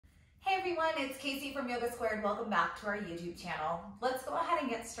everyone, it's Casey from Yoga Squared. Welcome back to our YouTube channel. Let's go ahead and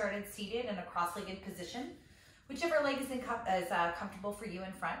get started seated in a cross-legged position. Whichever leg is comfortable for you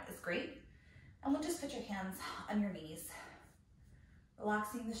in front is great. And we'll just put your hands on your knees,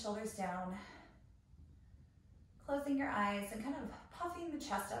 relaxing the shoulders down, closing your eyes and kind of puffing the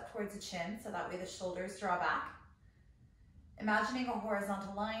chest up towards the chin so that way the shoulders draw back. Imagining a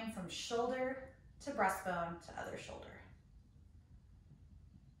horizontal line from shoulder to breastbone to other shoulder.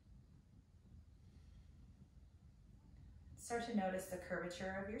 Start to notice the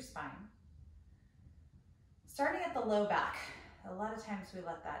curvature of your spine. Starting at the low back, a lot of times we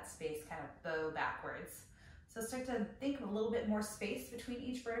let that space kind of bow backwards. So start to think of a little bit more space between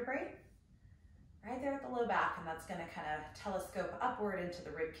each vertebrae, right there at the low back, and that's gonna kind of telescope upward into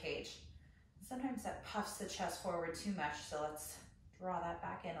the rib cage. Sometimes that puffs the chest forward too much, so let's draw that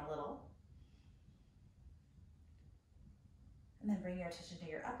back in a little. And then bring your attention to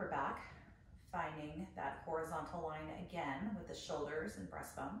your upper back, finding that horizontal line again with the shoulders and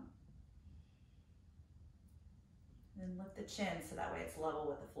breastbone. And then lift the chin so that way it's level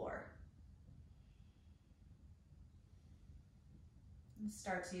with the floor. And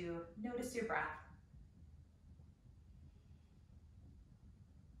start to notice your breath.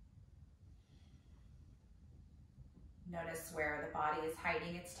 Notice where the body is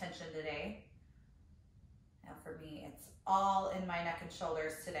hiding its tension today. Now for me, it's all in my neck and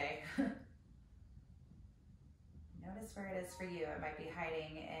shoulders today. Notice where it is for you. It might be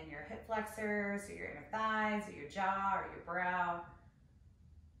hiding in your hip flexors, or your inner thighs, or your jaw, or your brow.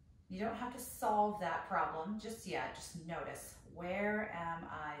 You don't have to solve that problem just yet. Just notice, where am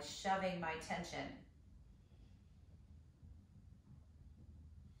I shoving my tension?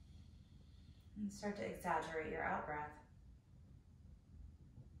 And start to exaggerate your out breath.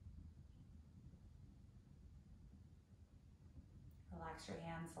 Relax your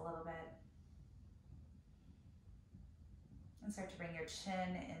hands a little bit. And start to bring your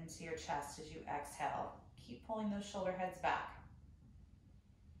chin into your chest as you exhale. Keep pulling those shoulder heads back.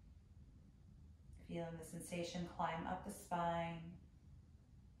 Feeling the sensation climb up the spine.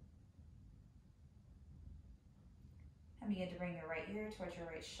 And begin to bring your right ear towards your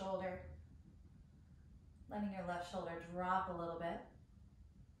right shoulder. Letting your left shoulder drop a little bit.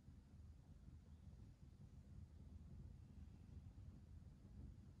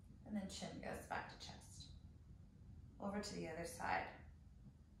 And then chin goes back to chest. Over to the other side.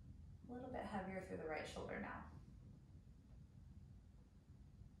 A little bit heavier through the right shoulder now.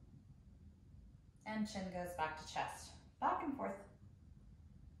 And chin goes back to chest. Back and forth.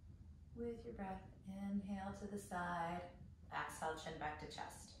 With your breath, inhale to the side. Exhale, chin back to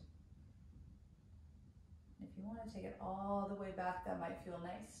chest. If you want to take it all the way back, that might feel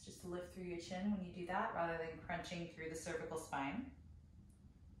nice. Just lift through your chin when you do that, rather than crunching through the cervical spine.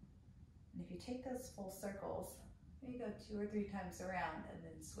 And if you take those full circles, maybe go 2 or 3 times around and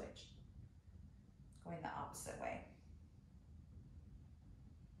then switch, going the opposite way.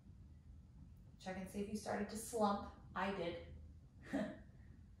 Check and see if you started to slump. I did. Right,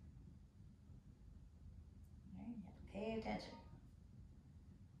 you have to pay attention.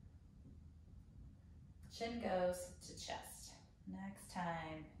 Chin goes to chest. Next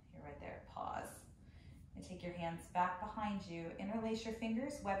time, you're right there, pause. And take your hands back behind you, interlace your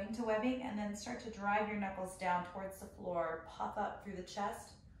fingers, webbing to webbing, and then start to drive your knuckles down towards the floor, puff up through the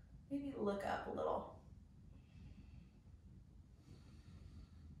chest, maybe look up a little.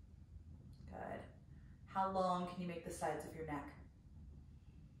 Good. How long can you make the sides of your neck?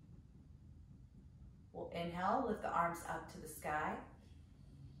 We'll inhale, lift the arms up to the sky.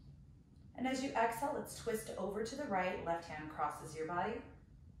 And as you exhale, let's twist over to the right, left hand crosses your body.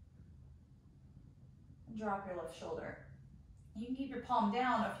 Drop your left shoulder. You can keep your palm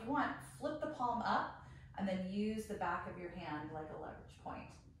down, or if you want, flip the palm up and then use the back of your hand like a leverage point.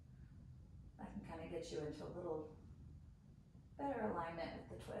 That can kind of get you into a little better alignment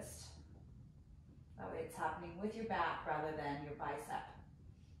with the twist. That way it's happening with your back rather than your bicep.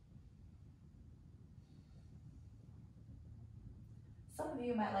 Some of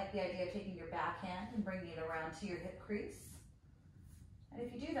you might like the idea of taking your back hand and bringing it around to your hip crease. And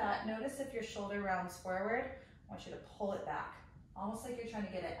if you do that, notice if your shoulder rounds forward, I want you to pull it back, almost like you're trying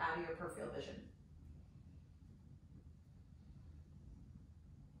to get it out of your peripheral vision.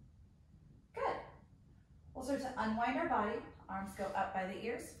 Good. We'll start to unwind our body. Arms go up by the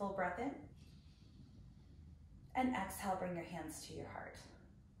ears, full breath in. And exhale, bring your hands to your heart.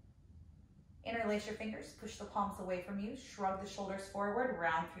 Interlace your fingers, push the palms away from you, shrug the shoulders forward,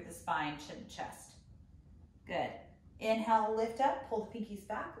 round through the spine, chin to chest. Good. Inhale, lift up, pull the pinkies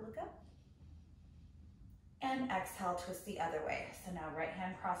back, look up. And exhale, twist the other way. So now right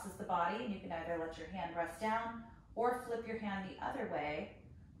hand crosses the body, and you can either let your hand rest down or flip your hand the other way,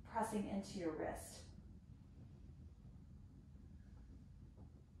 pressing into your wrist.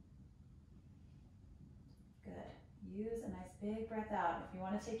 Good. Use a nice big breath out. If you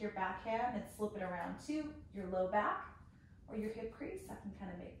want to take your back hand and slip it around to your low back or your hip crease, that can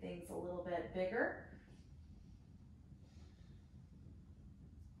kind of make things a little bit bigger.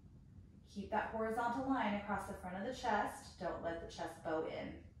 Keep that horizontal line across the front of the chest. Don't let the chest bow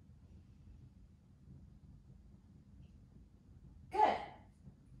in. Good.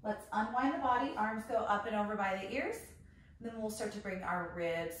 Let's unwind the body. Arms go up and over by the ears. And then we'll start to bring our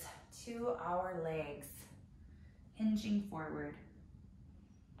ribs to our legs, hinging forward.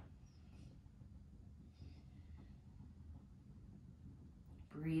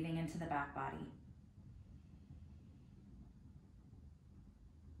 Breathing into the back body.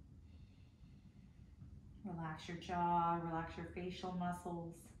 Relax your jaw, relax your facial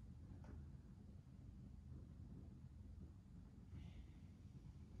muscles.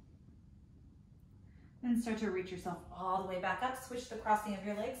 Then start to reach yourself all the way back up. Switch the crossing of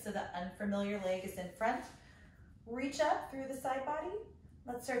your legs so the unfamiliar leg is in front. Reach up through the side body.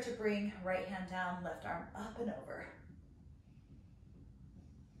 Let's start to bring right hand down, left arm up and over.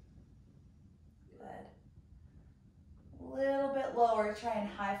 Good. A little bit lower, try and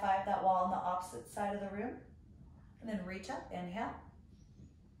high five that wall on the opposite side of the room. And then reach up, inhale.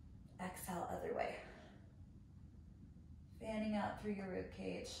 Exhale, other way. Fanning out through your rib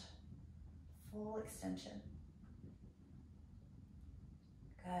cage. Full extension.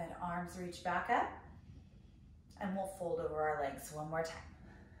 Good, arms reach back up. And we'll fold over our legs one more time.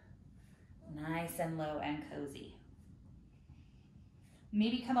 Nice and low and cozy.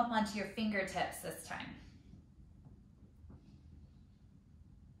 Maybe come up onto your fingertips this time.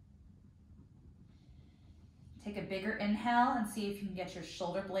 Take a bigger inhale and see if you can get your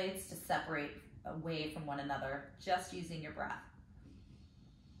shoulder blades to separate away from one another, just using your breath.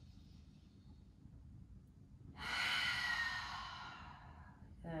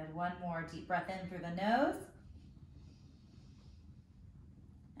 Good, one more deep breath in through the nose.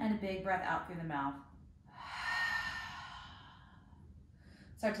 And a big breath out through the mouth.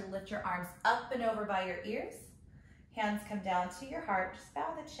 Start to lift your arms up and over by your ears. Hands come down to your heart. Just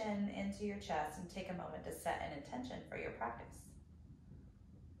bow the chin into your chest and take a moment to set an intention for your practice.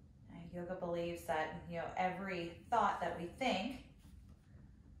 Yoga believes that every thought that we think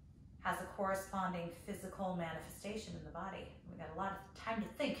has a corresponding physical manifestation in the body. We've got a lot of time to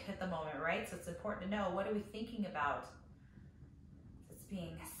think at the moment, right? So it's important to know, what are we thinking about? It's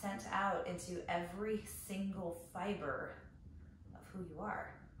being sent out into every single fiber of who you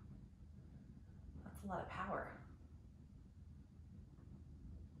are. That's a lot of power.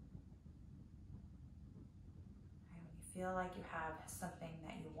 And when you feel like you have something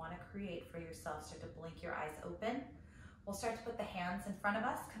that you want to create for yourself, start to blink your eyes open. We'll start to put the hands in front of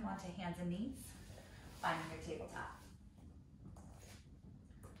us. Come onto hands and knees, finding your tabletop.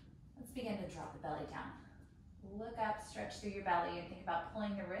 Let's begin to drop the belly down. Look up, stretch through your belly, and think about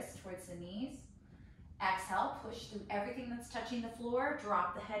pulling the wrist towards the knees. Exhale, push through everything that's touching the floor.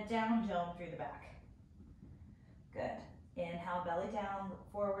 Drop the head down, dome through the back. Good. Inhale, belly down,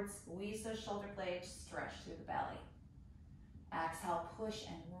 look forward, squeeze those shoulder blades, stretch through the belly. Exhale, push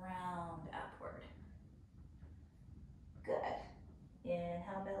and round upward. Good.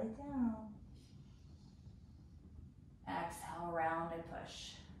 Inhale, belly down. Exhale, round and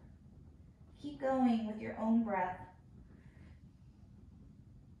push. Keep going with your own breath.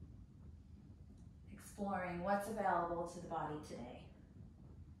 Exploring what's available to the body today.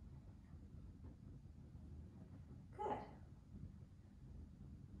 Good.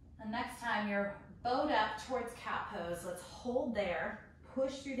 The next time you're bowed up towards cat pose, let's hold there.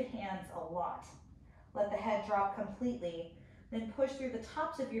 Push through the hands a lot. Let the head drop completely. Then push through the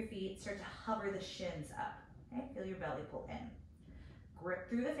tops of your feet. Start to hover the shins up. Okay? Feel your belly pull in. Grip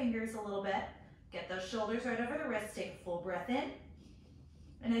through the fingers a little bit. Get those shoulders right over the wrists. Take a full breath in.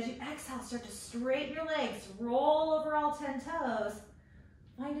 And as you exhale, start to straighten your legs. Roll over all 10 toes.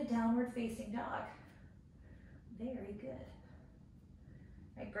 Find a downward facing dog. Very good.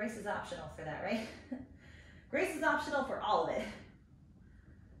 Right, grace is optional for that, right? Grace is optional for all of it.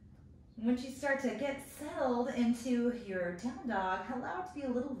 Once you start to get settled into your down dog, allow it to be a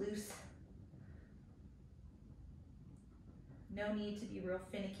little loose. No need to be real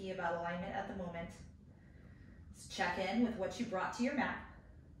finicky about alignment at the moment. Just check in with what you brought to your mat.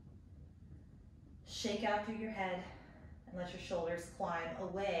 Shake out through your head and let your shoulders climb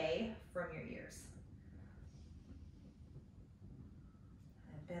away from your ears.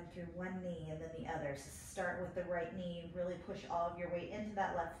 And bend through one knee and then the other. So start with the right knee, really push all of your weight into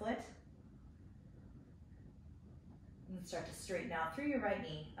that left foot. And start to straighten out through your right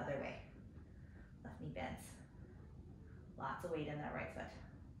knee, other way. Left knee bends. Lots of weight in that right foot.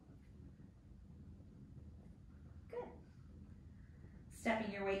 Good.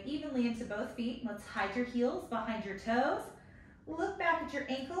 Stepping your weight evenly into both feet. Let's hide your heels behind your toes. Look back at your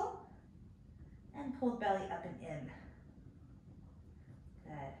ankle and pull the belly up and in.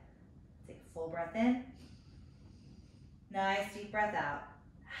 Good. Take a full breath in. Nice deep breath out.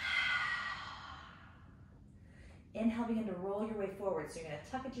 Inhale, begin to roll your way forward. So you're going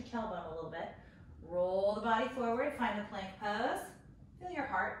to tuck at your tailbone a little bit. Roll the body forward, find the plank pose. Feel your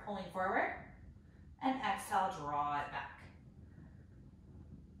heart pulling forward. And exhale, draw it back.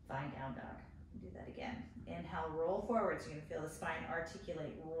 Find down dog. Do that again. Inhale, roll forward. So you're going to feel the spine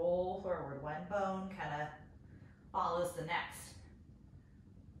articulate. Roll forward. One bone kind of follows the next.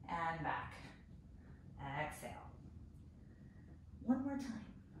 And back. Exhale. One more time.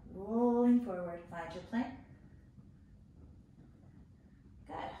 Rolling forward. Find your plank.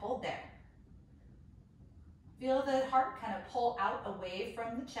 Good. Hold there. Feel the heart kind of pull out away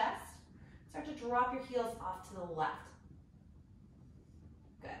from the chest. Start to drop your heels off to the left.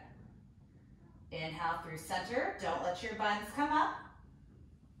 Good. Inhale through center. Don't let your buns come up.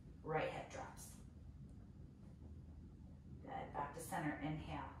 Right hip drops. Good. Back to center.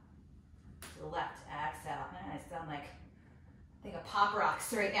 Inhale. To the left. Exhale. I sound like I think of pop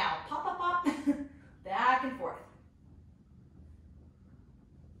rocks right now. Pop, pop, pop. Back and forth.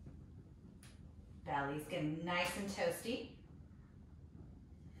 Belly's getting nice and toasty.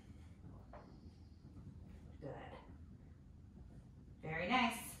 Good. Very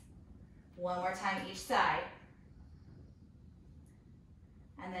nice. One more time each side.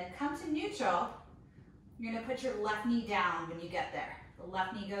 And then come to neutral. You're going to put your left knee down when you get there. The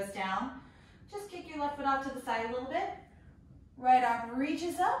left knee goes down. Just kick your left foot off to the side a little bit. Right arm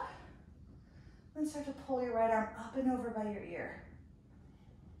reaches up. Then start to pull your right arm up and over by your ear.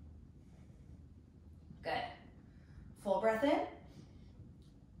 Good. Full breath in.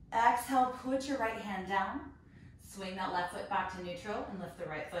 Exhale, put your right hand down. Swing that left foot back to neutral and lift the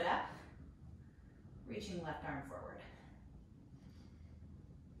right foot up. Reaching left arm forward.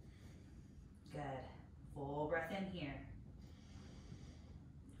 Good. Full breath in here.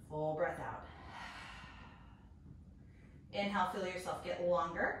 Full breath out. Inhale, feel yourself get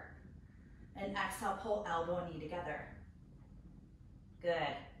longer. And exhale, pull elbow and knee together.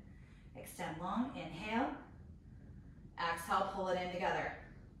 Good. Extend long, inhale. Exhale, pull it in together.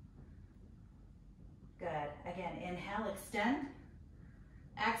 Good. Again, inhale, extend.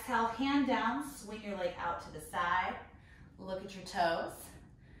 Exhale, hand down, swing your leg out to the side. Look at your toes.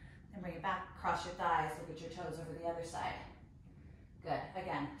 And bring it back, cross your thighs, look at your toes over the other side. Good.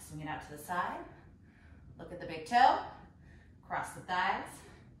 Again, swing it out to the side. Look at the big toe. Cross the thighs.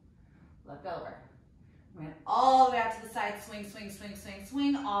 Look over. Bring it all the way out to the side. Swing, swing, swing, swing,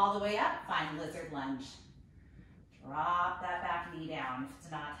 swing. All the way up. Find lizard lunge. Drop that back knee down if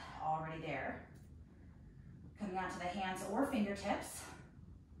it's not already there. Coming onto the hands or fingertips.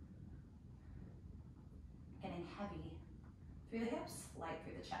 Getting heavy through the hips, light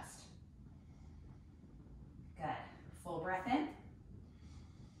through the chest. Good. Full breath in.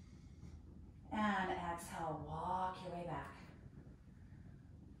 And exhale, walk your way back.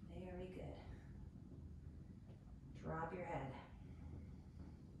 Very good. Drop your head.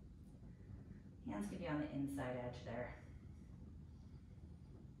 Hands can be on the inside edge there.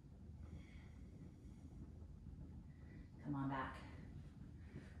 Come on back.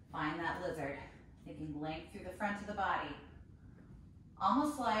 Find that lizard. Thinking length through the front of the body.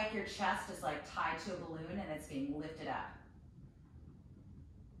 Almost like your chest is like tied to a balloon and it's being lifted up.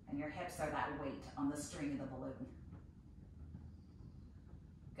 And your hips are that weight on the string of the balloon.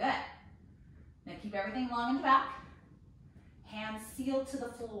 Good. Now keep everything long in the back. Hands sealed to the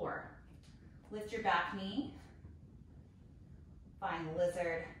floor. Lift your back knee. Find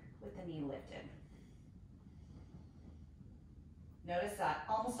lizard with the knee lifted. Notice that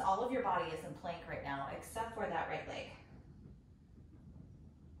almost all of your body is in plank right now, except for that right leg.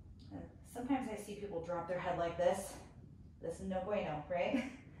 Sometimes I see people drop their head like this. This is no bueno, right?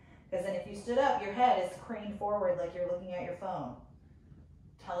 Because then if you stood up, your head is craned forward like you're looking at your phone.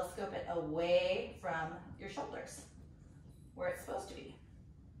 Telescope it away from your shoulders, where it's supposed to be.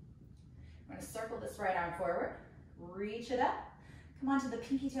 We're going to circle this right arm forward, reach it up, come onto the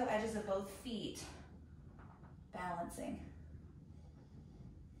pinky toe edges of both feet, balancing.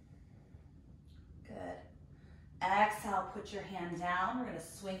 Good. Exhale, put your hand down. We're going to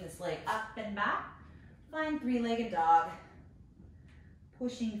swing this leg up and back. Find three-legged dog.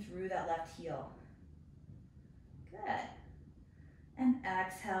 pushing through that left heel. Good. And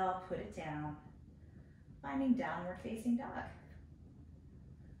exhale, put it down. Finding downward facing dog.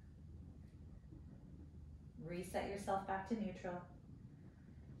 Reset yourself back to neutral.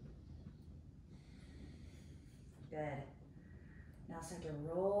 Good. Now start to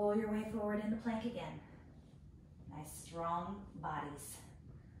roll your way forward into plank again. Nice strong bodies.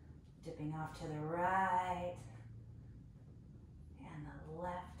 Dipping off to the right and the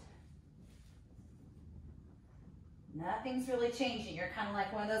left. Nothing's really changing. You're kind of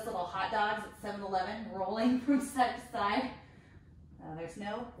like one of those little hot dogs at 7-Eleven rolling from side to side. There's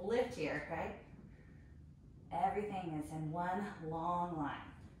no lift here, right? Everything is in one long line.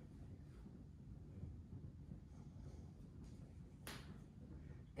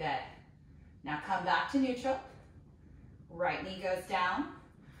 Good. Now come back to neutral. Right knee goes down.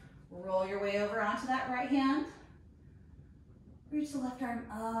 Roll your way over onto that right hand. Reach the left arm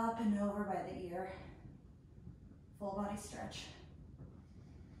up and over by the ear. Full body stretch.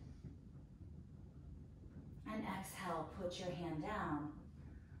 And exhale, put your hand down.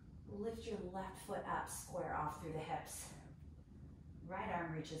 Lift your left foot up, square off through the hips. Right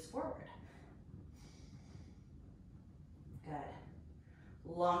arm reaches forward.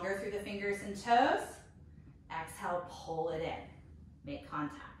 Good. Longer through the fingers and toes. Exhale, pull it in. Make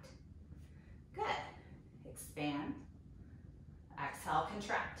contact. Good. Expand. Exhale,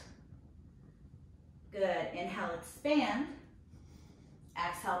 contract. Good. Inhale, expand.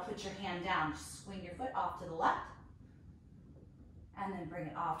 Exhale, put your hand down. Swing your foot off to the left. And then bring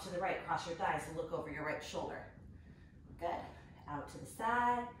it off to the right. Cross your thighs. Look over your right shoulder. Good. Out to the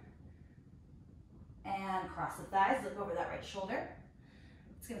side. And cross the thighs. Look over that right shoulder.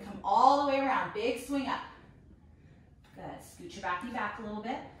 It's going to come all the way around. Big swing up. Good. Scoot your back knee back a little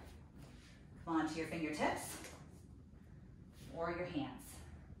bit. Come onto your fingertips or your hands.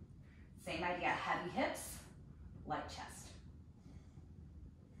 Same idea. Heavy hips, light chest.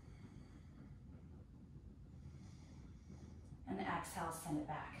 And exhale, send it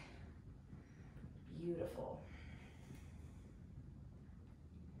back. Beautiful.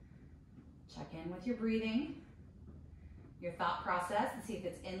 Check in with your breathing, your thought process, and see if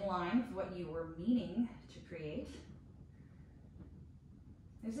it's in line with what you were meaning to create.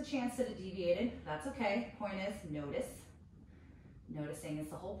 There's a chance that it deviated. That's okay. Point is, notice. Noticing is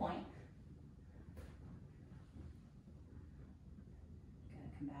the whole point.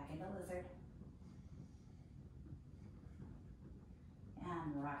 Gonna come back into lizard.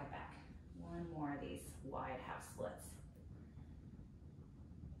 And rock it back. One more of these wide half splits.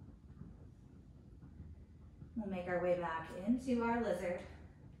 We'll make our way back into our lizard.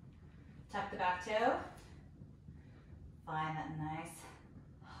 Tuck the back toe. Find that nice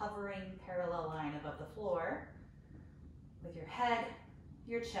hovering parallel line above the floor with your head,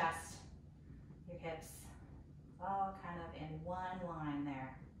 your chest, your hips, all kind of in one line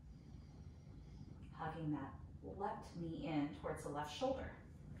there. Hugging that left knee in towards the left shoulder.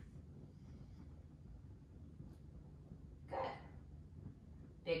 Good.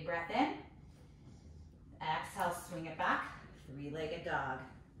 Big breath in. Exhale, swing it back. Three-legged dog.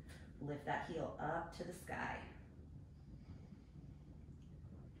 Lift that heel up to the sky.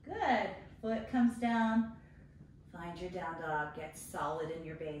 Good. Foot comes down. Find your down dog. Get solid in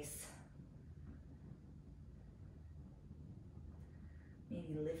your base.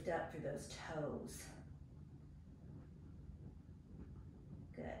 Maybe lift up through those toes.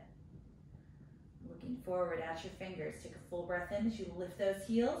 Good. Looking forward at your fingers. Take a full breath in as you lift those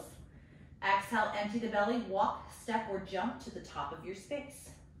heels. Exhale, empty the belly. Walk, step, or jump to the top of your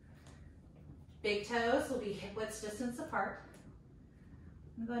space. Big toes will be hip width distance apart.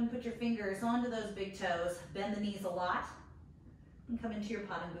 Go ahead and put your fingers onto those big toes. Bend the knees a lot. And come into your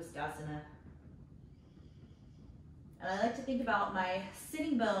Padangusthasana. And I like to think about my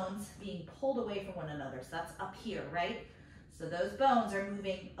sitting bones being pulled away from one another. So that's up here, right? So those bones are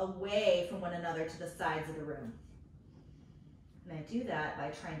moving away from one another to the sides of the room. And I do that by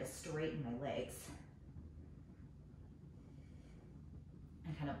trying to straighten my legs.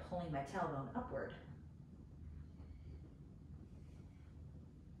 And kind of pulling my tailbone upward.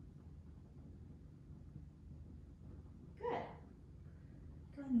 Good.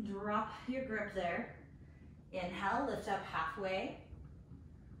 Go ahead and drop your grip there. Inhale, lift up halfway.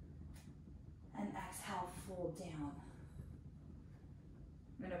 And exhale, fold down.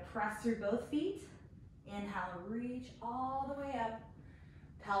 I'm going to press through both feet. Inhale, reach all the way up.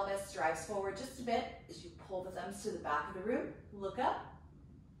 Pelvis drives forward just a bit as you pull the thumbs to the back of the room. Look up.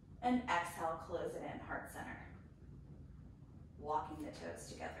 And exhale, close it in, heart center. Walking the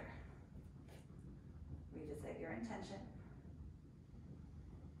toes together. Revisit your intention.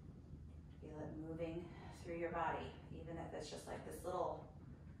 moving through your body, even if it's just like this little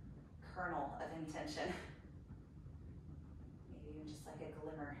kernel of intention. Maybe even just like a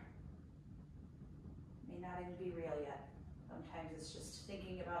glimmer. May not even be real yet. Sometimes it's just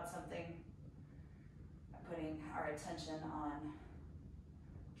thinking about something, putting our attention on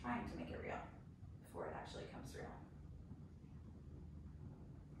trying to make it real before it actually comes real.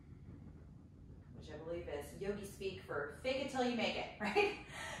 Which I believe is yogi speak for fake it till you make it, right?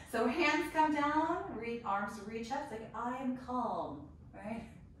 So hands come down, arms reach up, it's like I am calm, right?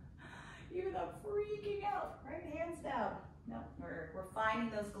 Even though I'm freaking out, right? Hands down. No, we're finding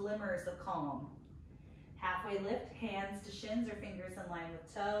those glimmers of calm. Halfway lift, hands to shins or fingers in line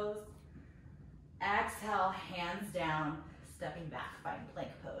with toes. Exhale, hands down, stepping back, find plank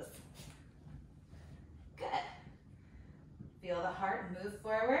pose. Good. Feel the heart move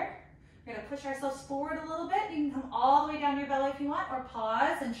forward. We're gonna push ourselves forward a little bit. You can come all the way down your belly if you want, or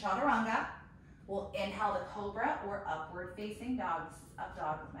pause and chaturanga. We'll inhale the cobra or upward facing dog. This is up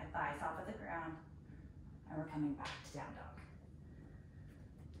dog with my thighs off of the ground. And we're coming back to down dog.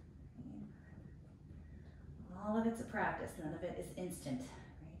 All of it's a practice, none of it is instant,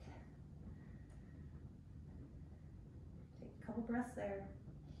 right? Take a couple breaths there.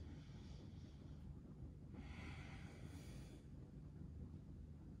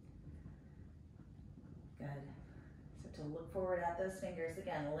 Good. So to look forward at those fingers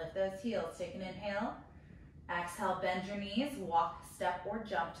again, lift those heels, take an inhale. Exhale, bend your knees, walk, step, or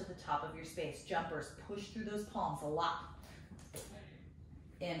jump to the top of your space. Jumpers, push through those palms a lot.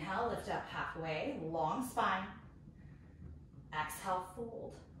 Inhale, lift up halfway, long spine. Exhale,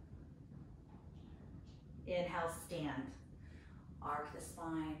 fold. Inhale, stand. Arc the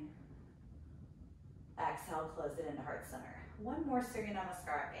spine. Exhale, close it into heart center. One more Surya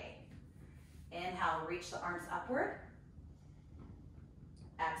Namaskar A. Inhale, reach the arms upward.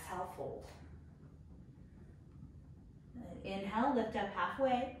 Exhale, fold. Inhale, lift up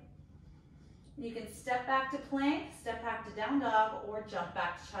halfway. You can step back to plank, step back to down dog, or jump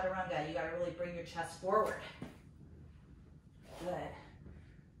back to chaturanga. You gotta really bring your chest forward. Good.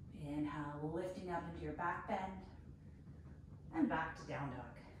 Inhale, lifting up into your back bend, and back to down dog.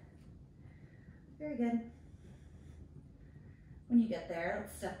 Very good. When you get there,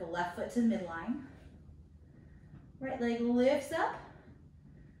 let's step the left foot to midline. Right leg lifts up.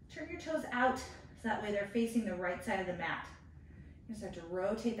 Turn your toes out, so that way they're facing the right side of the mat. You start to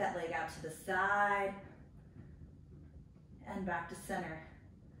rotate that leg out to the side and back to center.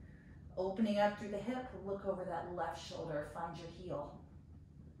 Opening up through the hip, look over that left shoulder, find your heel.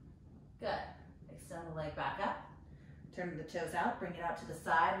 Good. Extend the leg back up. Turn the toes out, bring it out to the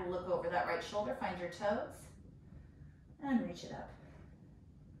side, look over that right shoulder, find your toes, and reach it up.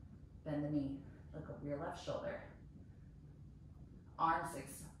 Bend the knee, look over your left shoulder. Arms.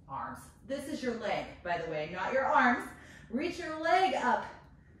 This is your leg, by the way, not your arms. Reach your leg up,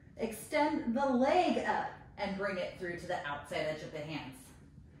 extend the leg up, and bring it through to the outside edge of the hands.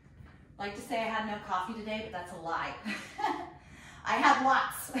 I like to say I had no coffee today, but that's a lie. I had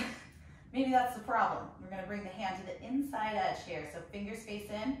lots. Maybe that's the problem. We're gonna bring the hand to the inside edge here. So fingers face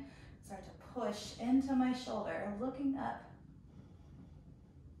in, start to push into my shoulder, looking up.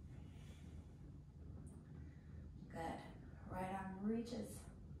 Good, right arm reaches.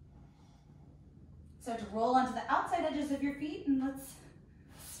 Start to roll onto the outside edges of your feet, and let's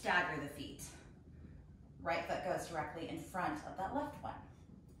stagger the feet. Right foot goes directly in front of that left one.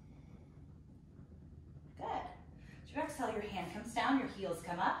 Good. As you exhale, your hand comes down, your heels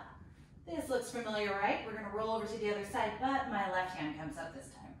come up. This looks familiar, right? We're gonna roll over to the other side, but my left hand comes up this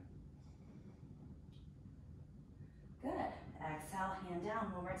time. Good. Exhale, hand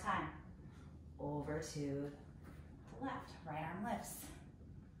down one more time. Over to the left, right arm lifts.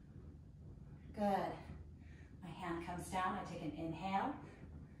 Good. My hand comes down, I take an inhale.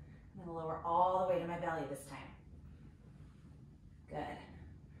 I'm gonna lower all the way to my belly this time. Good.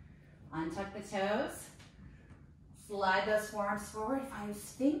 Untuck the toes. Slide those forearms forward, find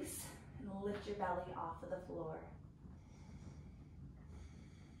Sphinx, and lift your belly off of the floor.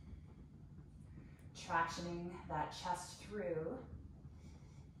 Tractioning that chest through.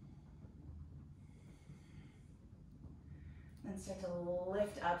 Then start to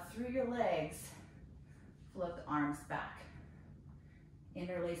lift up through your legs. Float the arms back.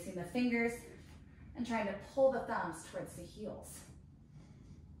 Interlacing the fingers and trying to pull the thumbs towards the heels.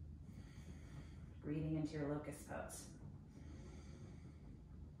 Breathing into your locust pose.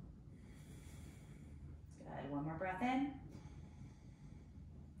 Good, one more breath in.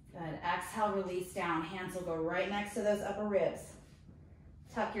 Good, exhale, release down. Hands will go right next to those upper ribs.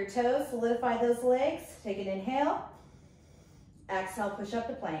 Tuck your toes, solidify those legs. Take an inhale. Exhale, push up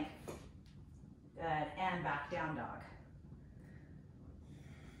to plank. Good, and back down dog.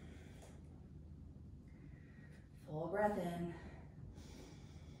 Full breath in.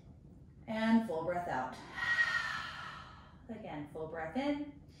 And full breath out. Again, full breath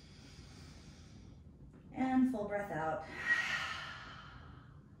in. And full breath out.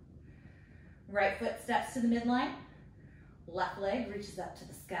 Right foot steps to the midline. Left leg reaches up to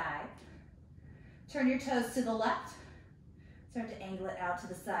the sky. Turn your toes to the left. Start to angle it out to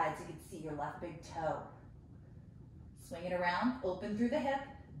the side so you can see your left big toe. Swing it around, open through the hip,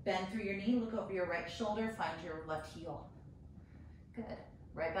 bend through your knee, look over your right shoulder, find your left heel. Good.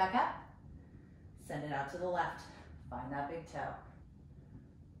 Right back up. Send it out to the left. Find that big toe.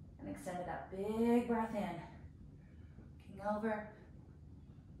 And extend it up. Big breath in. King over.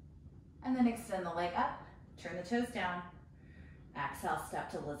 And then extend the leg up. Turn the toes down. Exhale,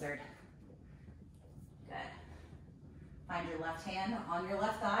 step to lizard. Good. Find your left hand on your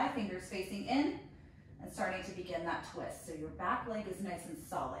left thigh, fingers facing in, and starting to begin that twist. So your back leg is nice and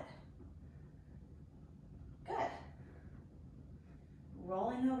solid. Good.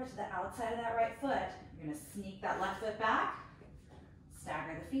 Rolling over to the outside of that right foot, you're gonna sneak that left foot back,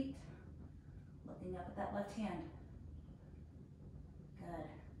 stagger the feet, looking up at that left hand. Good.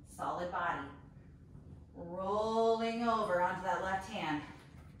 Solid body. Rolling over onto that left hand.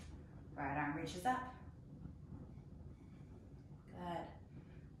 Right arm reaches up.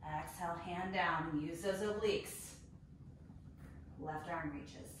 Good. Exhale, hand down, and use those obliques. Left arm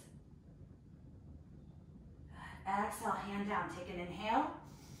reaches. Good. Exhale, hand down, take an inhale.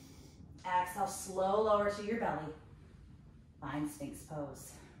 Exhale, slow lower to your belly. Find Sphinx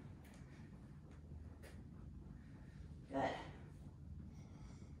pose. Good.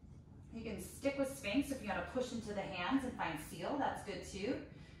 You can stick with Sphinx if you want to push into the hands and find seal, that's good too.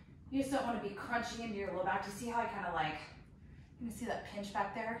 You just don't want to be crunching into your low back. You see how I kind of like, you can see that pinch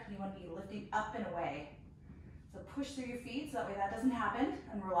back there? You want to be lifting up and away. So push through your feet so that way that doesn't happen,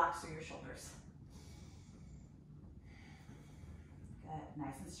 and relax through your shoulders. Good,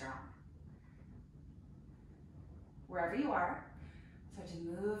 nice and strong. Wherever you are, start to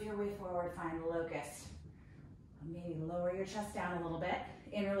move your way forward, find locust. Maybe lower your chest down a little bit.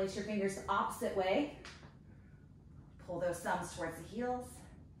 Interlace your fingers the opposite way. Pull those thumbs towards the heels.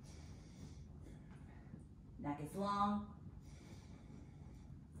 Neck is long.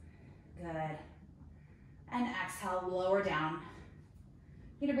 Good. And exhale, lower down.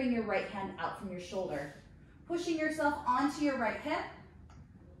 You're gonna bring your right hand out from your shoulder. Pushing yourself onto your right hip.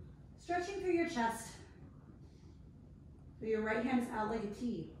 Stretching through your chest. So your right hand is out like a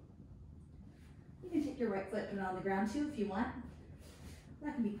T. You can take your right foot and put it on the ground too if you want.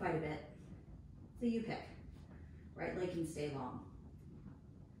 That can be quite a bit. So you pick. Right leg can stay long.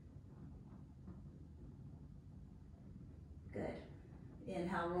 Good.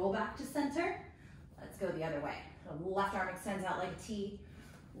 Inhale, roll back to center. Let's go the other way. The left arm extends out like a T.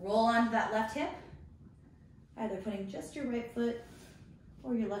 Roll onto that left hip. Either putting just your right foot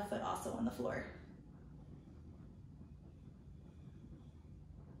or your left foot also on the floor.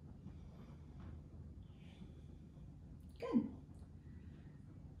 Good.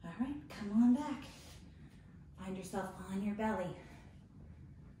 All right, come on back. Find yourself on your belly.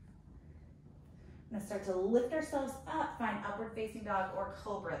 I'm gonna start to lift ourselves up, find upward facing dog or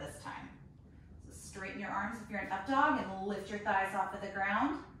cobra this time. So straighten your arms if you're in up dog and lift your thighs off of the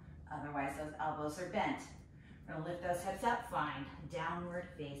ground. Otherwise, those elbows are bent. We're gonna lift those hips up, find downward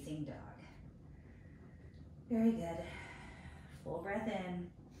facing dog. Very good. Full breath in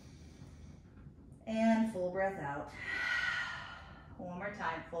and full breath out. One more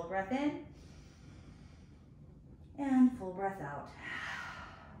time, full breath in and full breath out.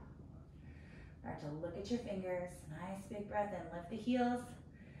 Start to look at your fingers. Nice big breath in, lift the heels.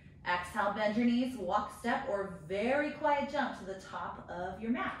 Exhale, bend your knees, walk, step, or very quiet jump to the top of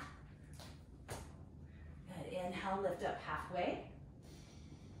your mat. Good, inhale, lift up halfway.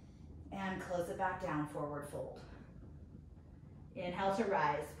 And close it back down, forward fold. Inhale to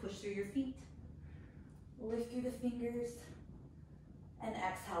rise, push through your feet. Lift through the fingers. And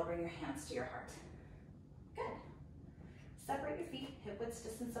exhale, bring your hands to your heart. Good. Separate your feet, hip width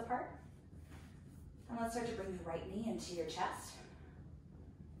distance apart. And let's start to bring the right knee into your chest.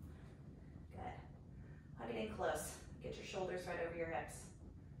 Good. Hug it in close. Get your shoulders right over your hips.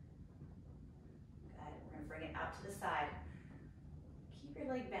 Good. We're going to bring it out to the side. Keep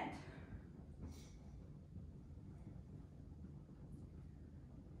your leg bent.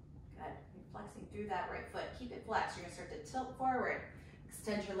 Good. You're flexing through that right foot. Keep it flexed. You're going to start to tilt forward.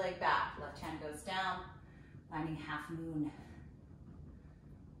 Extend your leg back. Left hand goes down, finding half moon.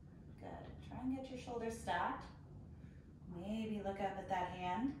 Good. Try and get your shoulders stacked. Maybe look up at that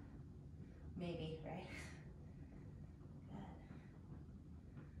hand. maybe, right? Good.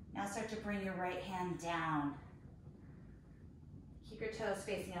 Now start to bring your right hand down. Keep your toes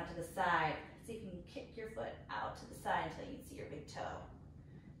facing out to the side. See if you can kick your foot out to the side until you can see your big toe.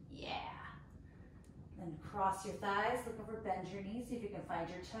 Yeah. Then cross your thighs, look over, bend your knees, see if you can find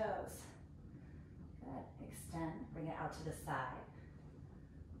your toes. Good. Extend, bring it out to the side.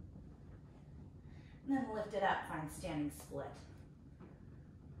 And then lift it up, find standing split.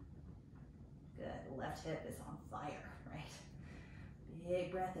 Good. Left hip is on fire, right?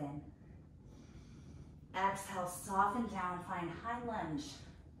 Big breath in. Exhale, soften down, find high lunge.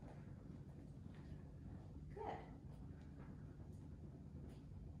 Good.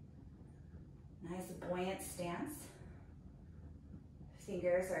 Nice buoyant stance.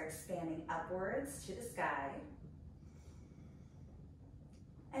 Fingers are expanding upwards to the sky.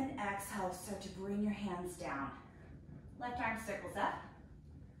 And exhale, start to bring your hands down. Left arm circles up.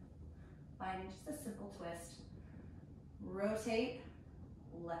 Finding just a simple twist. Rotate,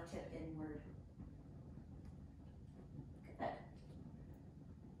 left hip inward. Good.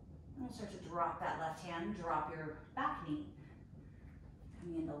 And start to drop that left hand, drop your back knee.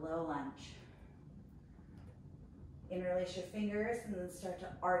 Coming into low lunge. Interlace your fingers and then start to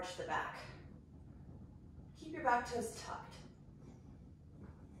arch the back. Keep your back toes tucked.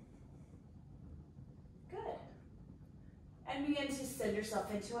 Good. And begin to send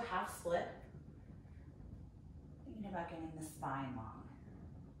yourself into a half split. Thinking about getting the spine long.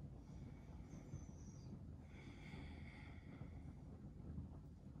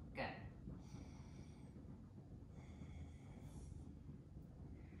 Good.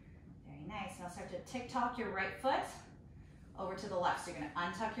 Very nice. Now start to tick-tock your right foot over to the left. So you're going to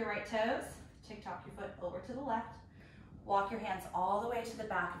untuck your right toes, tick-tock your foot over to the left. Walk your hands all the way to the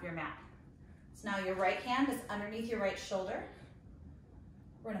back of your mat. So now your right hand is underneath your right shoulder.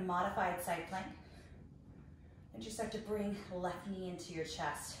 We're in a modified side plank. And just start to bring left knee into your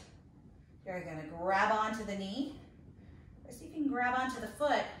chest. You're going to grab onto the knee, or see if you can grab onto the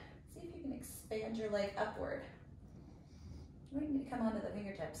foot. See if you can expand your leg upward. Or you can come onto the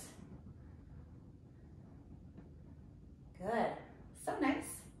fingertips. Good. So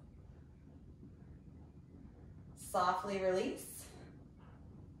nice. Softly release.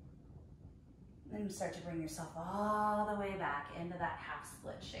 And then start to bring yourself all the way back into that half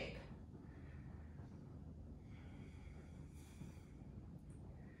split shape.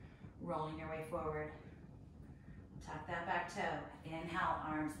 Rolling your way forward. Tuck that back toe. Inhale,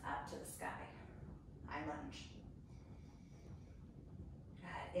 arms up to the sky. High lunge.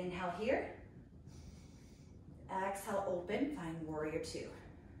 Good. Inhale here. Exhale, open. Find warrior two.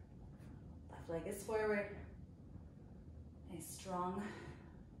 Left leg is forward. Nice, strong,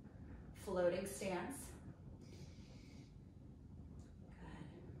 floating stance.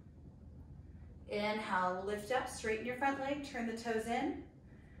 Good. Inhale, lift up, straighten your front leg, turn the toes in,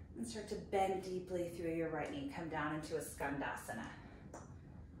 and start to bend deeply through your right knee. Come down into a skandasana.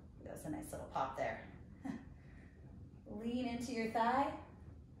 That was a nice little pop there. Lean into your thigh,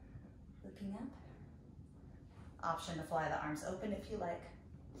 looking up. Option to fly the arms open if you like.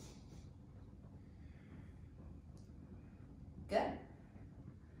 Good.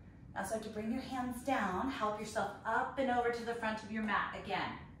 Now start to bring your hands down, help yourself up and over to the front of your mat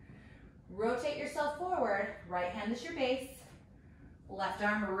again. Rotate yourself forward, right hand is your base, left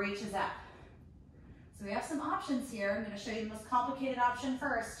arm reaches up. So we have some options here. I'm going to show you the most complicated option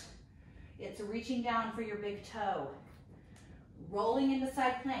first. It's reaching down for your big toe. Rolling into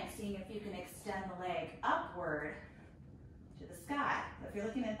side plank, seeing if you can extend the leg upward to the sky. If you're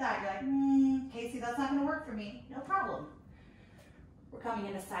looking at that, you're like, Casey, that's not going to work for me. No problem. We're coming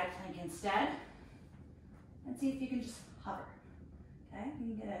into side plank instead. And see if you can just hover. Okay,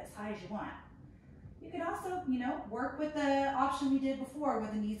 you can get it as high as you want. You could also, work with the option we did before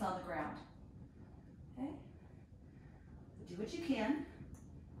with the knees on the ground. Okay, do what you can.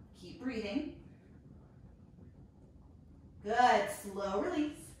 Keep breathing. Good, slow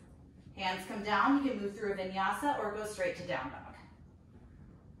release. Hands come down, you can move through a vinyasa or go straight to down dog.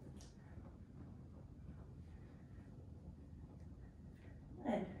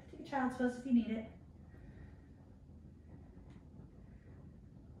 Good, take a child's pose if you need it.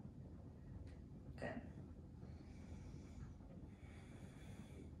 Good.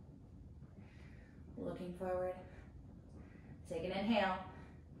 Looking forward. Take an inhale.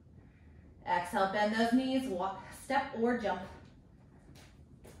 Exhale, bend those knees, walk, step or jump.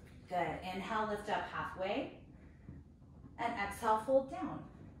 Good. Inhale, lift up halfway. And exhale, fold down.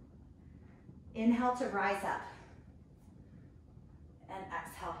 Inhale to rise up. And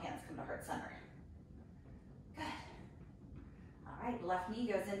exhale, hands come to heart center. Good. All right, left knee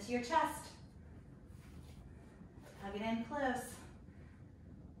goes into your chest. Hug it in close.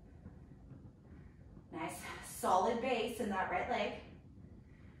 Nice solid base in that right leg.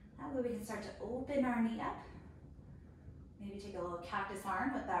 That way we can start to open our knee up. Maybe take a little cactus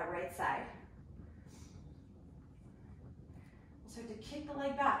arm with that right side. We'll start to kick the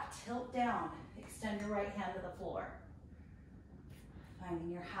leg back, tilt down, extend your right hand to the floor.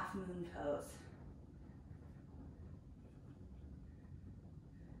 Finding your half moon pose.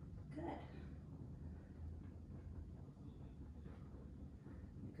 Good.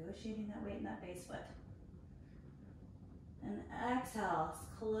 Negotiating that weight in that base foot. And exhale,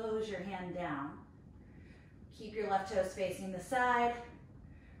 close your hand down. Keep your left toes facing the side.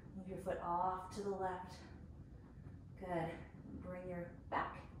 Move your foot off to the left. Good. Bring your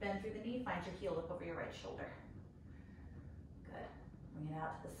back, bend through the knee, find your heel, look over your right shoulder. Good. Bring it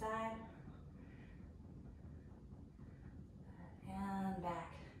out to the side. And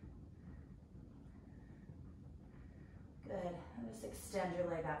back. Good. And just extend your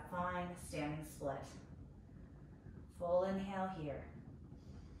leg up. Find standing split. Full inhale here.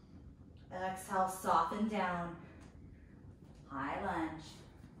 Exhale, soften down. High lunge.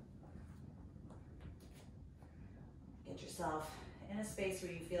 Get yourself in a space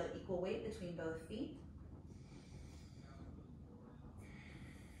where you feel equal weight between both feet.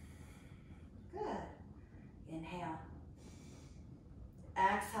 Good. Inhale.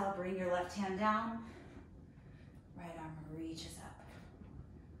 Exhale, bring your left hand down. Right arm reaches up.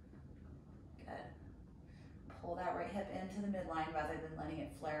 Good. Pull that right hip into the midline rather than letting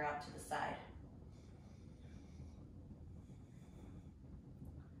it flare out to the side.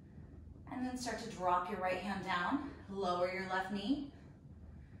 And then start to drop your right hand down. Lower your left knee.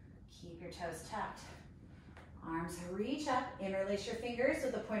 Keep your toes tucked. Arms reach up. Interlace your fingers so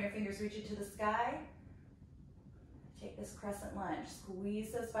the pointer fingers reach into the sky. Take this crescent lunge.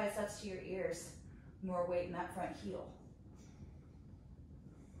 Squeeze those biceps to your ears. More weight in that front heel.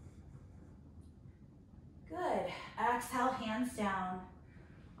 Good. Exhale, hands down.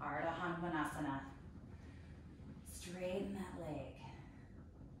 Ardha Hanumanasana. Straighten that leg.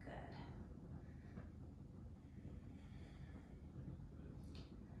 Good.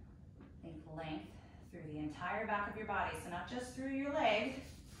 Think length through the entire back of your body. So not just through your leg,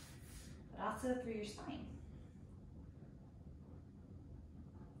 but also through your spine.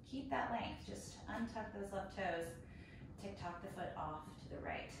 Keep that length. Just untuck those left toes. Tick-tock the foot off to the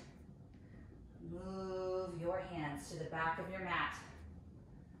right. Move your hands to the back of your mat.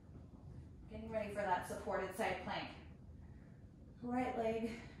 Getting ready for that supported side plank. Right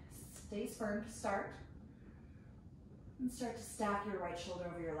leg stays firm to start. And start to stack your right shoulder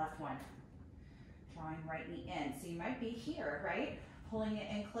over your left one. Drawing right knee in. So you might be here, right? Pulling it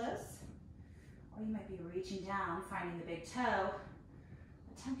in close. Or you might be reaching down, finding the big toe.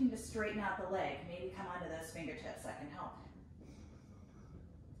 Attempting to straighten out the leg. Maybe come onto those fingertips. That can help.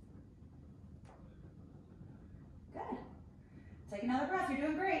 Good. Take another breath. You're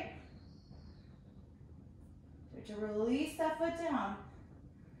doing great. Start to release that foot down.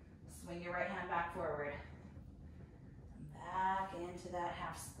 Swing your right hand back forward. And back into that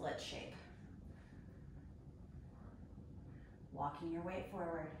half split shape. Walking your weight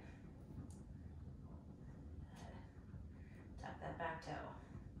forward. Good. Tuck that back toe.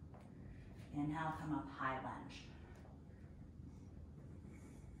 Inhale, come up, high lunge.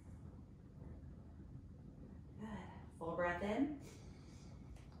 Good. Full breath in.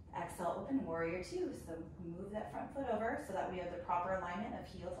 Exhale, open, warrior two. So move that front foot over so that we have the proper alignment of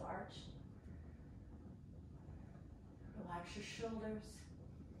heel to arch. Relax your shoulders.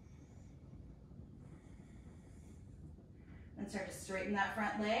 And start to straighten that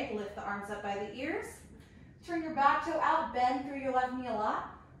front leg. Lift the arms up by the ears. Turn your back toe out, bend through your left knee a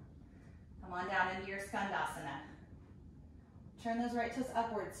lot. Come on down into your skandasana. Turn those right toes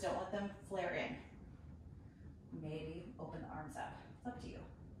upwards, don't let them flare in. Maybe open the arms up. It's up to you.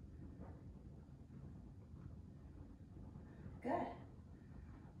 Good.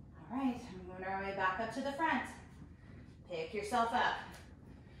 All right, moving our way back up to the front. Pick yourself up.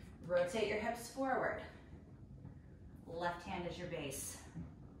 Rotate your hips forward. Left hand is your base.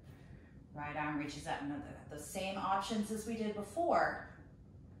 Right arm reaches up. And the same options as we did before.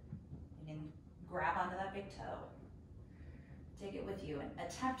 You can grab onto that big toe. Take it with you and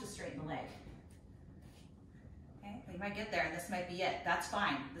attempt to straighten the leg. Okay, we might get there and this might be it. That's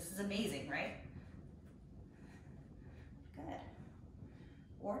fine. This is amazing, right? Good.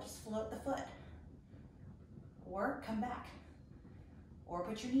 Or just float the foot. Or come back. Or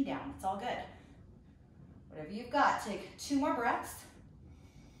put your knee down. It's all good. Whatever you've got, take 2 more breaths.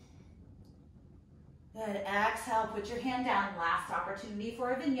 Good, exhale, put your hand down. Last opportunity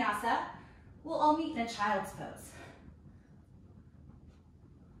for a vinyasa. We'll all meet in a child's pose.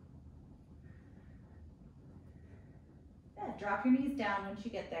 Drop your knees down once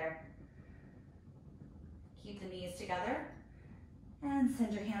you get there. Keep the knees together and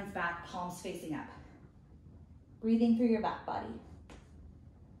send your hands back, palms facing up. Breathing through your back body.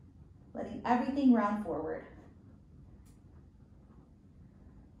 Letting everything round forward.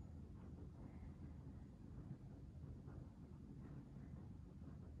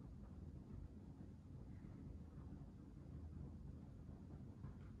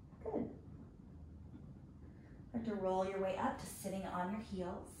 Good. Start to roll your way up to sitting on your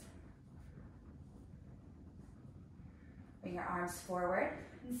heels. Bring your arms forward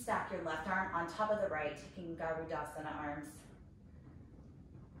and stack your left arm on top of the right, taking Garudasana arms.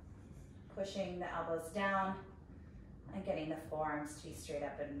 Pushing the elbows down and getting the forearms to be straight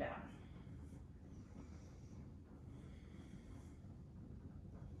up and down.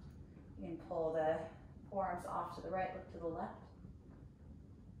 You can pull the forearms off to the right, look to the left.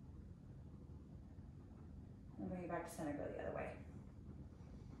 And bring it back to center, go the other way.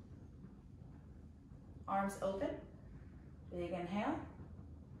 Arms open. Big inhale.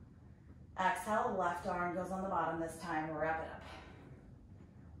 Exhale, left arm goes on the bottom this time, wrap it up.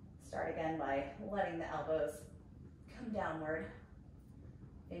 Start again by letting the elbows come downward.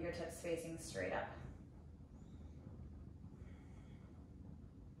 Fingertips facing straight up.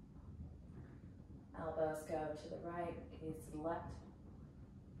 Elbows go to the right, gaze to the left.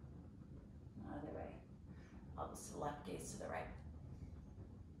 Other way. Elbows to the left, gaze to the right.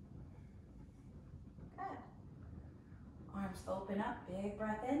 Good. Arms open up, big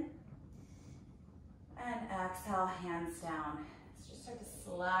breath in. And exhale, hands down. Just start to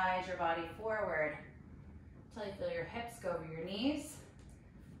slide your body forward until you feel your hips go over your knees.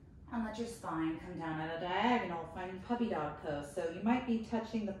 And let your spine come down at a diagonal, finding puppy dog pose. So you might be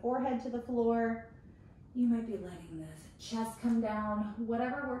touching the forehead to the floor. You might be letting the chest come down.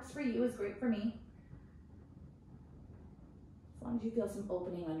 Whatever works for you is great for me. As long as you feel some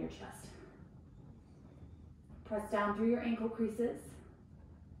opening on your chest. Press down through your ankle creases.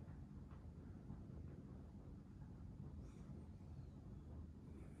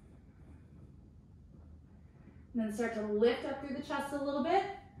 And then start to lift up through the chest a little bit.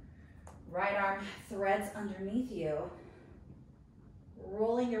 Right arm threads underneath you.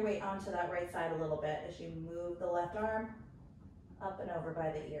 Rolling your weight onto that right side a little bit as you move the left arm up and over by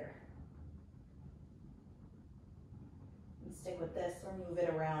the ear. And stick with this or move it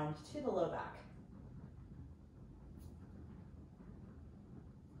around to the low back.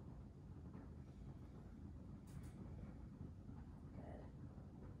 Good.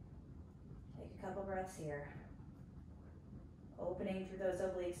 Take a couple breaths here. Opening through those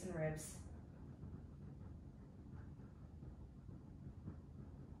obliques and ribs.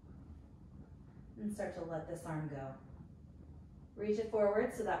 And start to let this arm go. Reach it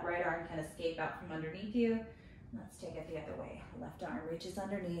forward so that right arm can escape out from underneath you. Let's take it the other way. Left arm reaches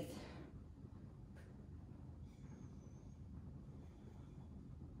underneath.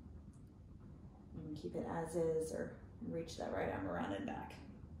 You can keep it as is or reach that right arm around and back.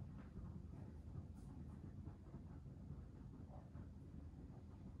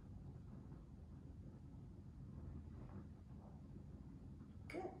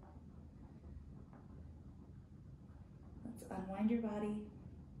 Good. Let's unwind your body.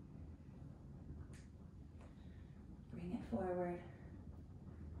 Bring it forward.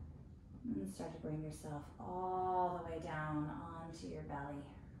 And start to bring yourself all the way down onto your belly.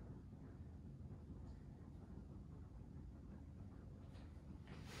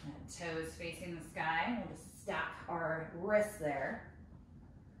 And toes facing the sky. We'll just stack our wrists there.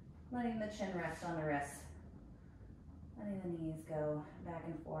 Letting the chin rest on the wrists. Letting the knees go back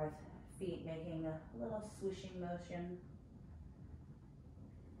and forth. Feet making a little swooshing motion.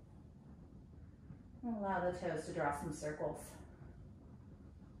 And allow the toes to draw some circles.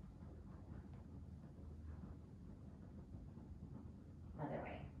 Other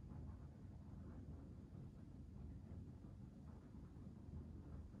way.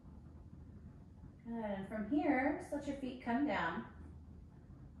 Good, and from here, just let your feet come down.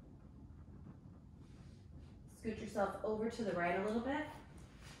 Scoot yourself over to the right a little bit.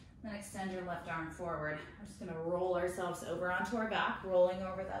 Then extend your left arm forward. We're just gonna roll ourselves over onto our back, rolling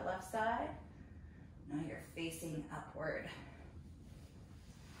over that left side. Now you're facing upward.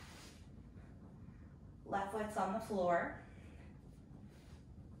 Left foot's on the floor.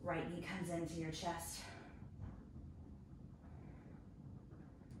 Right knee comes into your chest.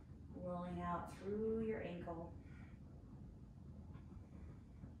 Rolling out through your ankle.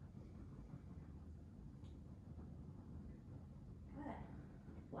 Good.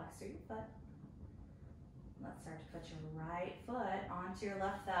 Flex through your foot. Let's start to put your right foot onto your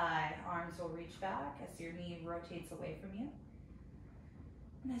left thigh. Arms will reach back as your knee rotates away from you.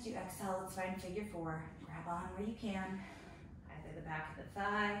 And as you exhale, let's find figure four. Grab on where you can, either the back of the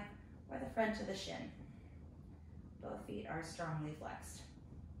thigh or the front of the shin. Both feet are strongly flexed.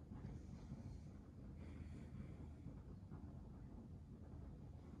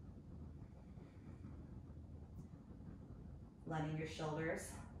 Letting your shoulders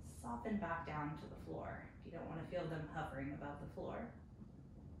soften back down to the floor. You don't want to feel them hovering above the floor.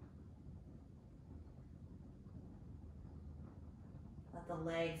 Let the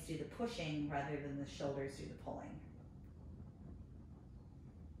legs do the pushing rather than the shoulders do the pulling.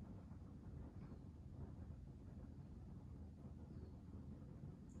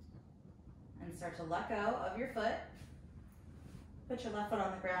 And start to let go of your foot. Put your left foot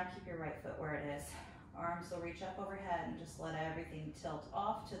on the ground, keep your right foot where it is. Arms will reach up overhead and just let everything tilt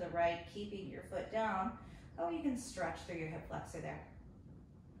off to the right, keeping your foot down. Oh, you can stretch through your hip flexor there.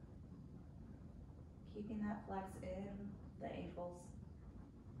 Keeping that flex in the ankles.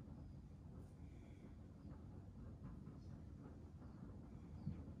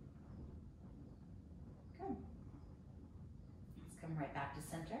 Good. Let's come right back to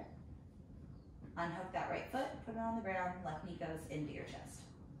center. Unhook that right foot, put it on the ground, left knee goes into your chest.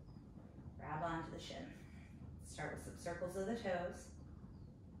 Grab onto the shin. Start with some circles of the toes.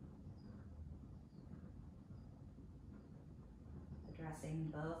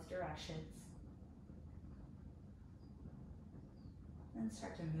 Addressing both directions. Then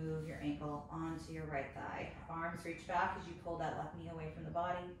start to move your ankle onto your right thigh. Arms reach back as you pull that left knee away from the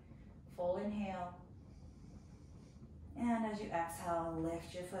body. Full inhale. And as you exhale,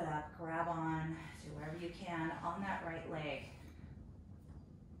 lift your foot up, grab on to wherever you can on that right leg.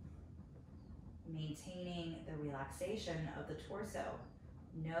 Maintaining the relaxation of the torso.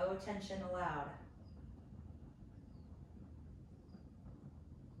 No tension allowed.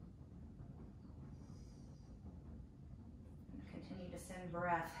 And continue to send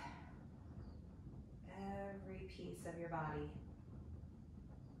breath every piece of your body.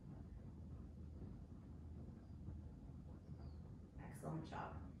 Excellent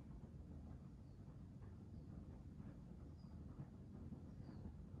job.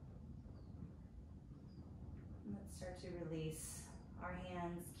 Let's start to release our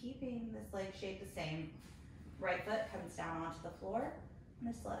hands, keeping this leg shape the same. Right foot comes down onto the floor,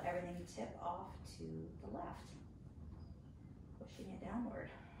 and just let everything tip off to the left, pushing it downward.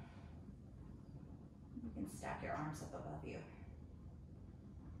 You can stack your arms up above you.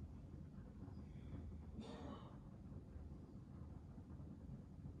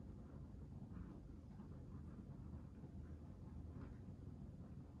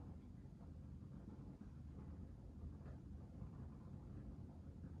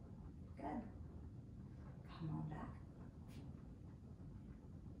 Good. Come on back.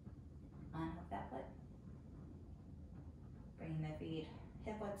 Unhook that foot. Bring the feet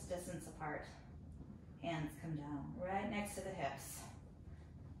hip width distance apart. Hands come down right next to the hips.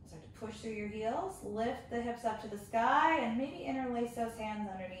 Start to push through your heels. Lift the hips up to the sky and maybe interlace those hands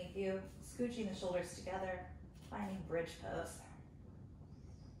underneath you, scooching the shoulders together, finding bridge pose.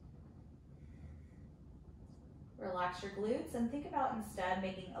 Relax your glutes and think about instead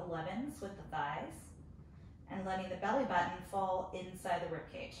making 11s with the thighs and letting the belly button fall inside the rib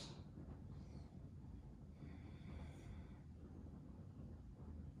cage.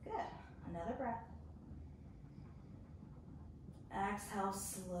 Good. Another breath. Exhale,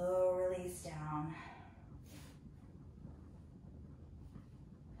 slow release down.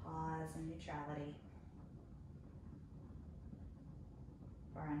 Pause in neutrality.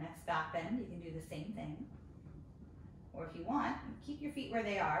 For our next back bend, you can do the same thing. Or if you want, keep your feet where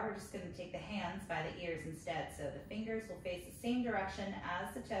they are. We're just going to take the hands by the ears instead. So the fingers will face the same direction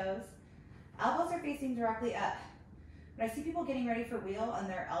as the toes. Elbows are facing directly up. When I see people getting ready for wheel and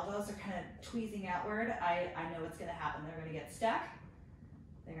their elbows are kind of tweezing outward, I know what's going to happen. They're going to get stuck.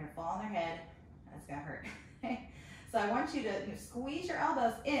 They're going to fall on their head, and it's going to hurt. So I want you to squeeze your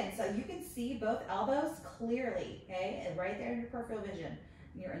elbows in so you can see both elbows clearly, okay? And right there in your peripheral vision.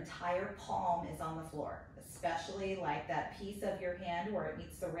 Your entire palm is on the floor, especially like that piece of your hand where it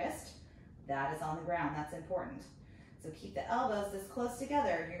meets the wrist. That is on the ground. That's important. So keep the elbows this close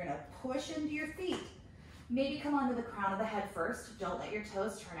together. You're going to push into your feet. Maybe come onto the crown of the head first. Don't let your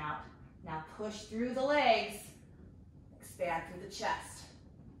toes turn out. Now push through the legs. Expand through the chest.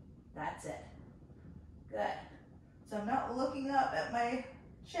 That's it. Good. So I'm not looking up at my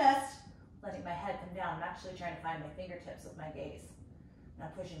chest, letting my head come down. I'm actually trying to find my fingertips with my gaze. Now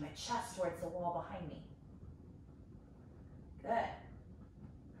pushing my chest towards the wall behind me. Good.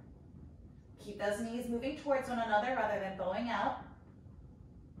 Keep those knees moving towards one another rather than bowing out.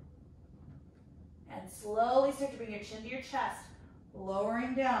 And slowly start to bring your chin to your chest.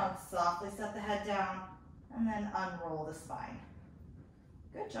 Lowering down, softly set the head down, and then unroll the spine.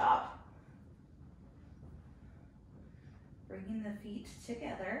 Good job. Bringing the feet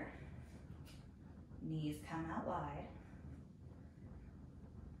together. Knees come out wide.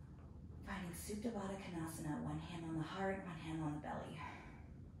 Finding Supta Baddha Konasana, one hand on the heart, one hand on the belly.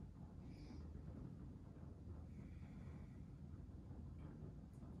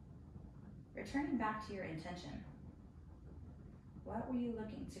 Returning back to your intention. What were you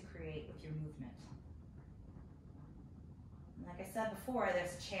looking to create with your movement? And like I said before,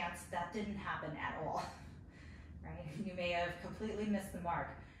 there's a chance that didn't happen at all, right? You may have completely missed the mark,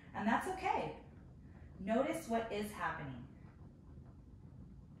 and that's okay. Notice what is happening.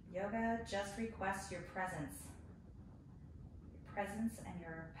 Yoga just requests your presence and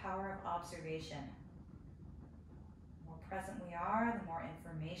your power of observation. The more present we are, the more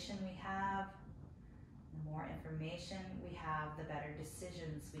information we have. The more information we have, the better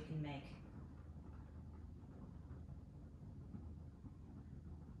decisions we can make.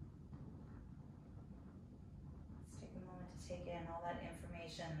 Let's take a moment to take in all that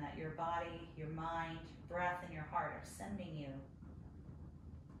information that your body, your mind, breath, and your heart are sending you.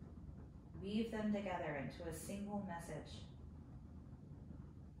 Weave them together into a single message.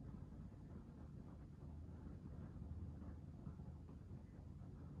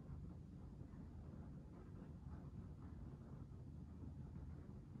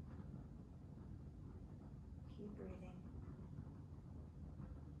 Keep breathing.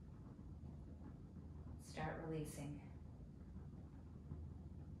 Start releasing.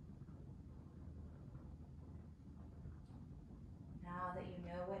 Now that you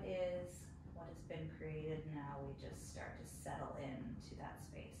know what is, what has been created, now we just start to settle into that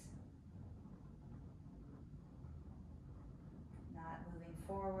space. Not moving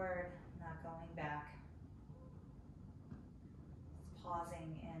forward, not going back. Just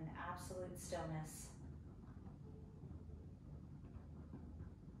pausing in absolute stillness.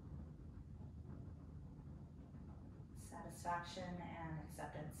 Satisfaction and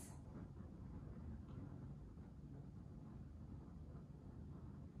acceptance.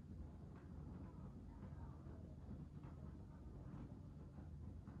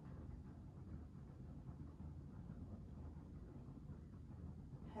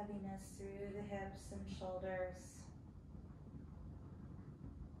 Heaviness through the hips and shoulders.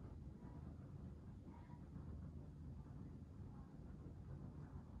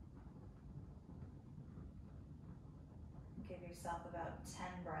 Give yourself about 10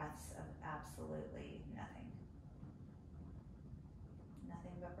 breaths of absolutely nothing.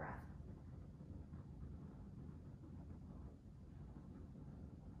 Nothing but breath.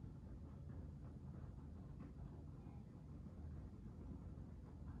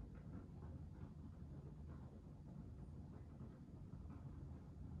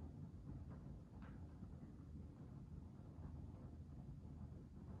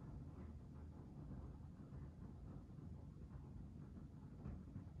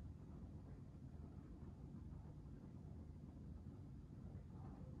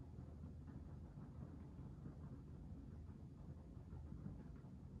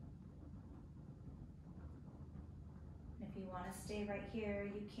 If you want to stay right here,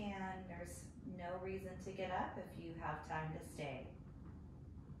 you can. There's no reason to get up if you have time to stay.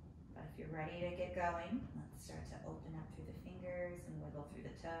 But if you're ready to get going, let's start to open up through the fingers and wiggle through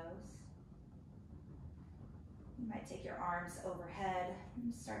the toes. You might take your arms overhead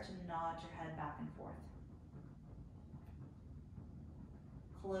and start to nod your head back and forth.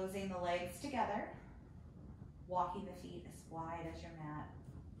 Closing the legs together, walking the feet as wide as your mat,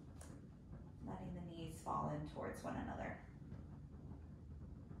 letting the knees fall in towards one another.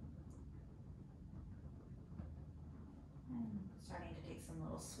 And starting to take some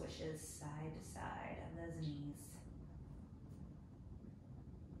little swishes side to side of those knees.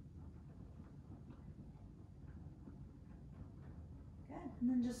 Good, and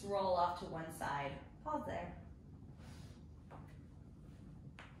then just roll off to one side. Pause there.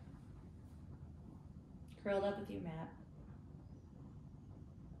 Curled up with your mat.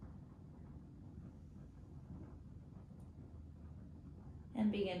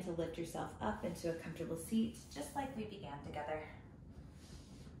 And begin to lift yourself up into a comfortable seat, just like we began together.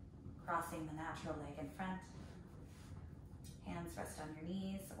 Crossing the natural leg in front. Hands rest on your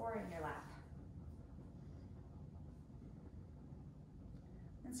knees or in your lap.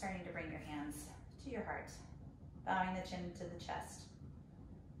 And starting to bring your hands to your heart, bowing the chin to the chest.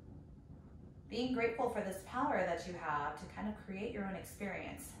 Being grateful for this power that you have to kind of create your own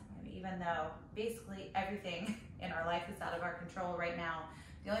experience. And even though basically everything in our life is out of our control right now,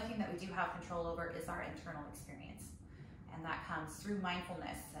 the only thing that we do have control over is our internal experience. And that comes through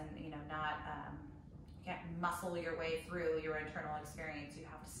mindfulness and, you know, not, you can't muscle your way through your internal experience. You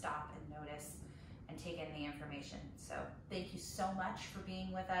have to stop and notice and take in the information. So thank you so much for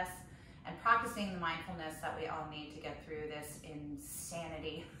being with us and practicing the mindfulness that we all need to get through this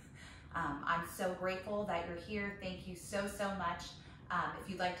insanity. I'm so grateful that you're here. Thank you so, so much. If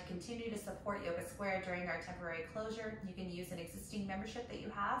you'd like to continue to support Yoga Square during our temporary closure, you can use an existing membership that you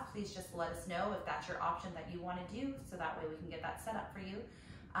have. Please just let us know if that's your option that you want to do, so that way we can get that set up for you.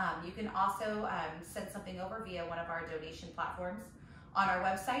 You can also send something over via one of our donation platforms. On our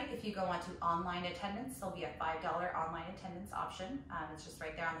website, if you go onto online attendance, there'll be a $5 online attendance option. It's just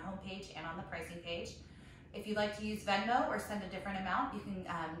right there on the home page and on the pricing page. If you'd like to use Venmo or send a different amount, you can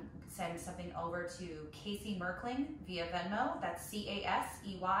send something over to Casey Merkling via Venmo. That's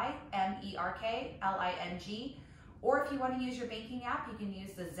CASEYMERKLING. Or if you want to use your banking app, you can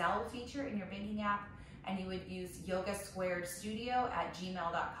use the Zelle feature in your banking app, and you would use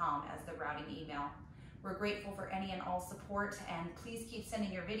yogasquaredstudio@gmail.com as the routing email. We're grateful for any and all support, and please keep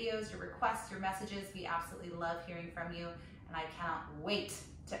sending your videos, your requests, your messages. We absolutely love hearing from you, and I cannot wait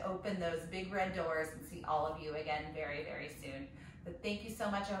to open those big red doors and see all of you again very, very soon. But thank you so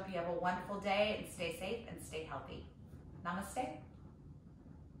much. I hope you have a wonderful day and stay safe and stay healthy. Namaste.